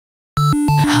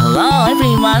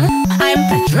everyone, I'm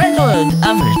Patrick,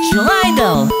 a virtual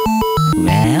idol.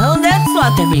 Well, that's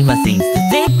what everyone seems to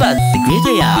think, but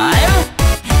secretly I'm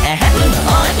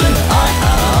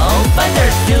Fighter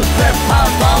super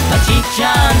powerful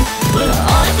magician.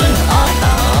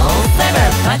 Cyber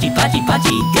Pachi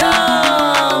go.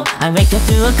 I wake up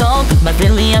to a call, cause my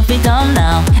brilliant feet on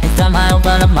now. It's time I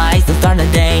open up my eyes to start the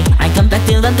day. I come back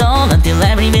till the dawn, until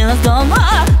every villain's gone.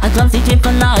 A clumsy chip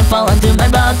and now I fall into my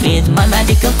butt with my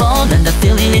magical phone and the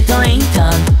silly little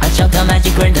ringtone. I shout a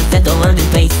magic word and set over this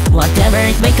place. Whatever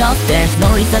it may cost, there's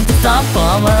no reason to stop for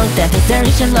a world that is there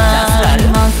and love.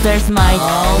 Monsters might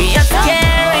be a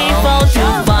scary foe to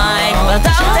fight, but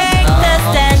I'll take the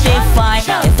stand if I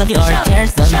can stop your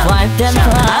tears and wipe them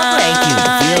dry. I'll make you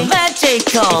feel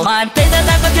magical. My pain and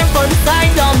I'm looking for the sign,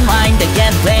 don't mind. The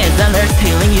gameplay is alert,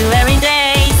 healing you every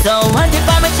day. So what if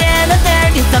I'm a channel, there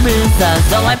is some bruises.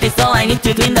 So I feel all I need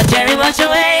to clean the cherry wash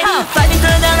away. Fighting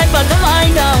through the night but the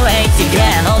mind awakes. You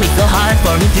can only so hard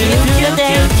for me to get through the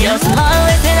day. Your smile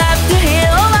is enough to heal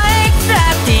all my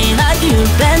trapped in a new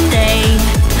band-aid.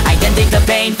 I can take the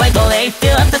pain, fight the late,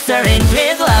 fill up the syringe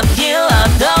with love, heal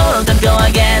up the world and go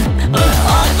again.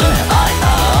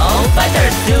 Fighter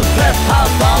super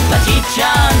powerful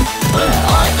magician.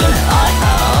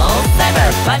 Cyber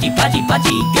Pachi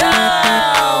go.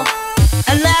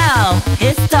 And now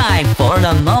it's time for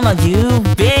the moment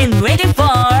you've been waiting for.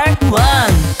 1,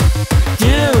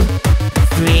 2,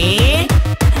 3.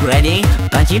 Ready?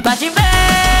 Pachi bang!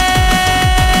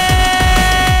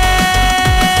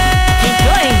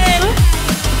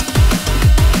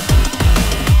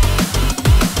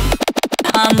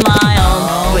 On my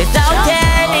own, without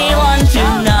anyone to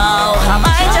know how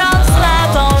my jobs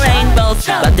laugh on rainbows.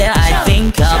 But then I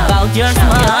think about your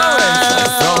smile,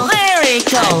 so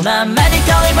lyrical. I'm a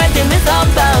medical invented with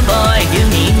some boy. You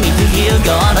need me to heal,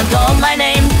 go on and call my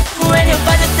name. When you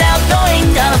find yourself going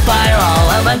down a spiral,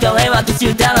 I won't go away, want to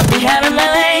shoot down up the heaven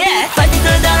melee. Fighting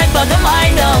through the night but the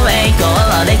mind awake. Go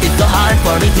alone, it's so hard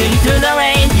for me to get through the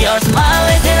rain. Your smile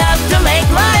is enough to make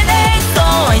my day. So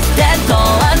instead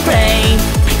call and pray,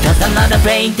 cause I'm not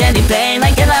afraid any pain.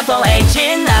 I can laugh away,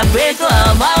 chin up with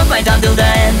love. I'll fight until the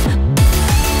end.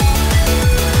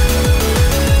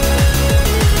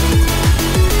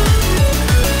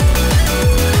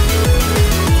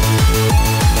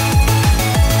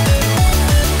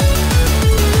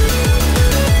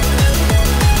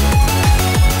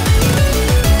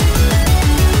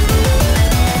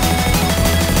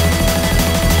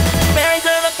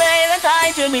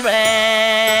 To be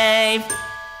brave.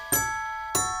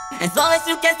 As long as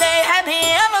you can stay happy,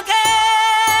 I'm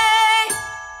okay.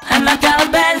 I'm not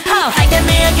gonna bend. I can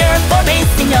be a girl for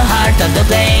peace in your heart. Of the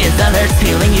play is alert,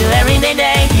 feeling you every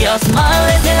day. Your smile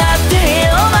is enough to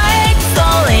heal all my aches.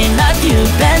 Only not you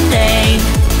band-aid.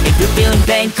 If you're feeling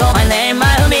pain, call my name.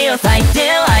 I'll be your side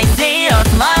till I see your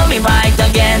smile be right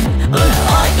again.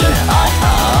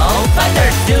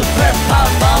 Fighter super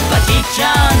powerful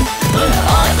magician.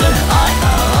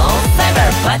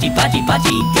 Cyber Pachi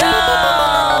go.